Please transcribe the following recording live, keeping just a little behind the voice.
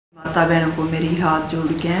माता बहनों को मेरी हाथ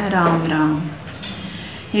जोड़ के राम राम।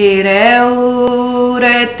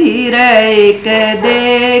 रती एक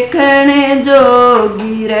देखने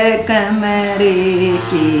जोगी रे कमरे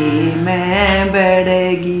की मैं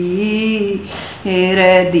बढ़गी।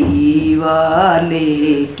 रे दीवाले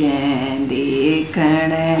के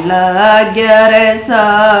देखण लाग्या रे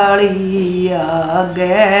साड़िया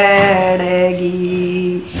गड़गी।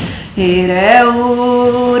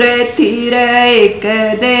 रती एक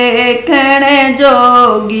देखने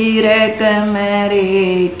जोगी रे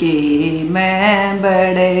कमरे के मैं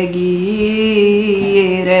बढ़गी।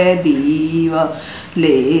 रे दीवा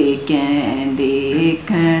लेके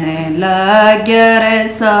देखण लाग्या रे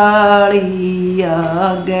साड़िया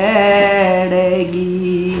गड़गी।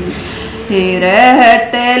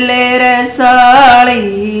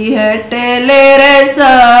 हटले रे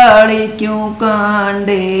साड़ी क्यों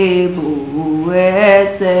कांडे बुए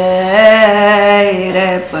से।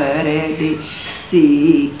 रे परदेसी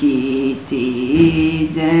की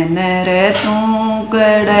चीजन रे तू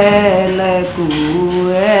कड़ल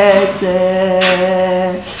कुए से।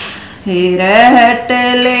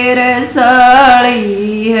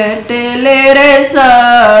 हटले रे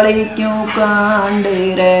साड़ी क्यों कांडे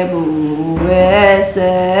रे बुए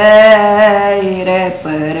से। रे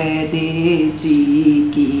परदेसी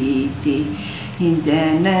की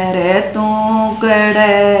चीजन रे तू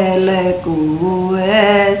कड़ल कुए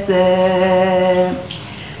से।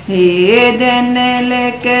 दिन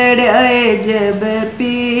लकड़ाए जब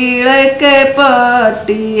पीड़ के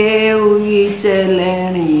पाटिए हुई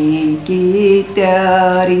चलने की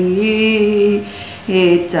तैयारी।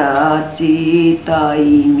 चाची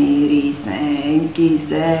ताई मेरी की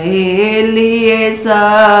सहेली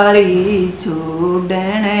सारी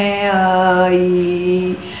छोड़ने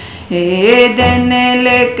आई। दिन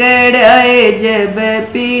लकड़ाए जब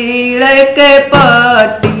पीड़ के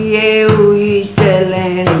पाटिए हुई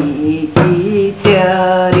चलने की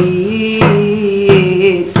तैयारी।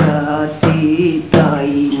 चाची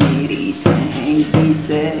ताई मेरी की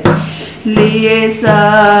सहेली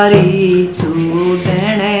सारी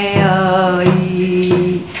छोड़ने आई।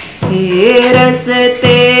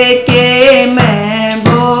 रस्ते के मैं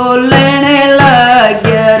बोलने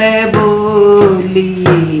लाग्या रे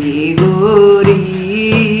बोलिए गोरी।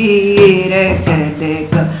 रे कद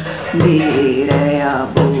का दे रया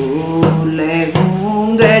बोल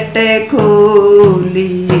घूंघट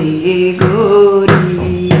खोलिए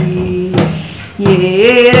गोरी।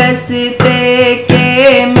 ये रस्ते के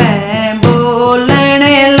मैं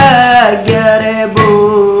बोलने लाग्या रे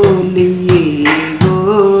बोलिए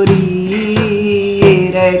गोरी।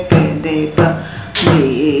 रे कद का दे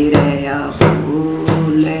रया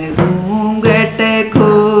बोल घूंघट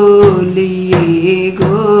खोलिए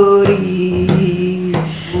गोरी।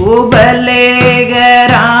 वो भले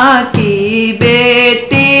घरा की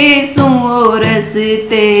बेटी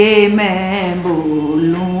सुरसते मैं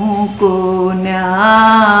बोलूं को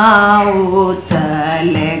न्याओ।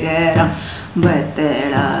 चल घरा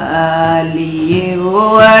बतड़ा लिए वो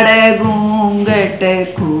अड़ घूंघट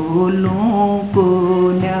खोलूं को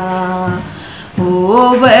न्या। वो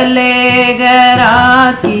भले घरा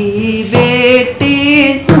की बेटी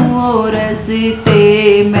सुरसते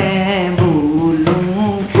मैं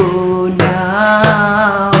बोलूं को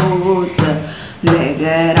न्याओ। चल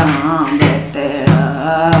घरा बतड़ा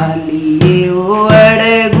लिए वो अड़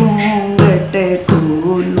घूंघट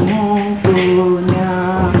खोलूं को न्या।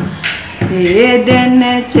 ये दिन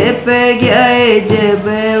छिप गया जब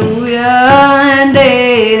हुआ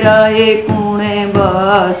अंधेरा। कुणे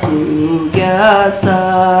बासु गया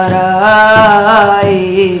सारा।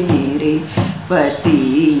 मेरे पति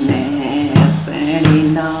ने अपने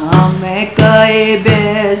नाम काए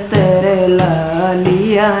बेस्तर ला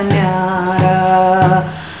लिया न्यारा।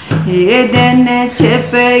 ये दिन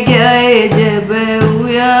छिप गया जब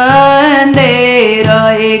हुआ अंधेरा।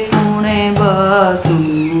 कुणे बासु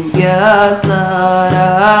गया सारा।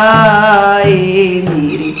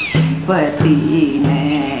 मेरे पति ने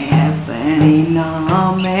अपने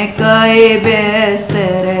नाम काए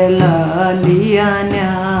बेस्तर ला लिया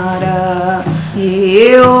न्यारा। ये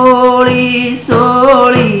ओली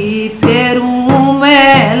सोली फेरूं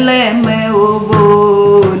महल में वो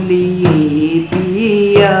बोलिए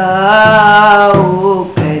पिया। ओ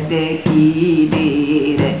कद की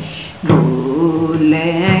देर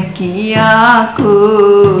बोले किया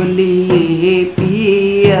खोलिए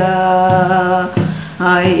पिया।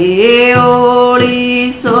 आए ओली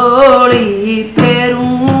सोली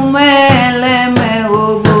फेरूं महल में वो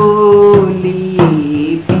बोलिए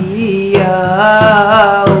पिया।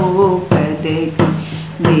 ओ कद की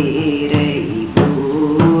देर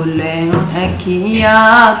बोले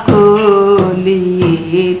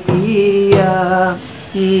खोलिए पिया।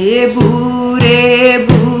 ये भूरे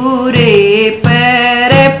भूरे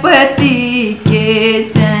पैर पति के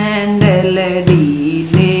सैंडल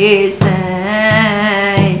ढीले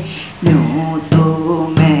सैं, यूं तो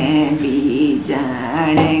मैं भी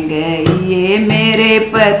जान गई ये मेरे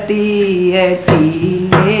पति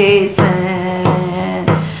ढीले सैं।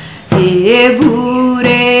 ये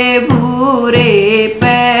भूरे भूरे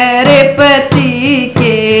पैर पति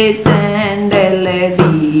के सैंडल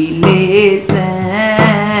ढीले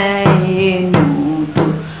सैं, यूं तो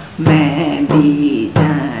मैं भी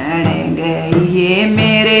जान गई ये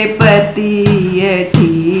मेरे पति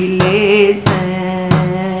ढीले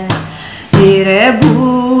सैं। तेरे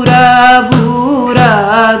भूरा भूरा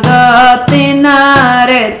गाते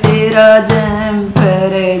नारे तेरा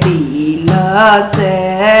जंपर ढीला से,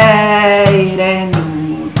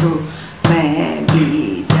 तो मैं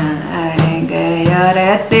भी जान गया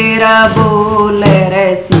रे तेरा बोल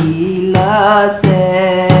रसीला से।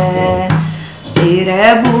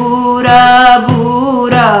 तेरे भूरा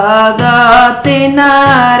भूरा गाते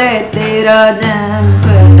नारे तेरा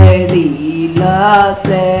जंपर ढीला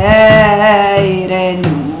से,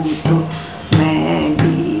 तो मैं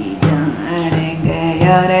भी जान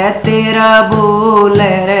गया रे तेरा बोल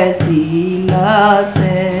रसीला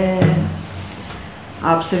से।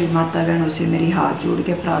 आप सभी माता बहनों से मेरी हाथ जोड़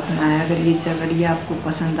के प्रार्थना है, अगर ये वीडियो आपको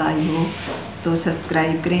पसंद आई हो तो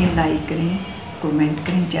सब्सक्राइब करें, लाइक करें, कमेंट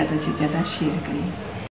करें, ज़्यादा से ज़्यादा शेयर करें।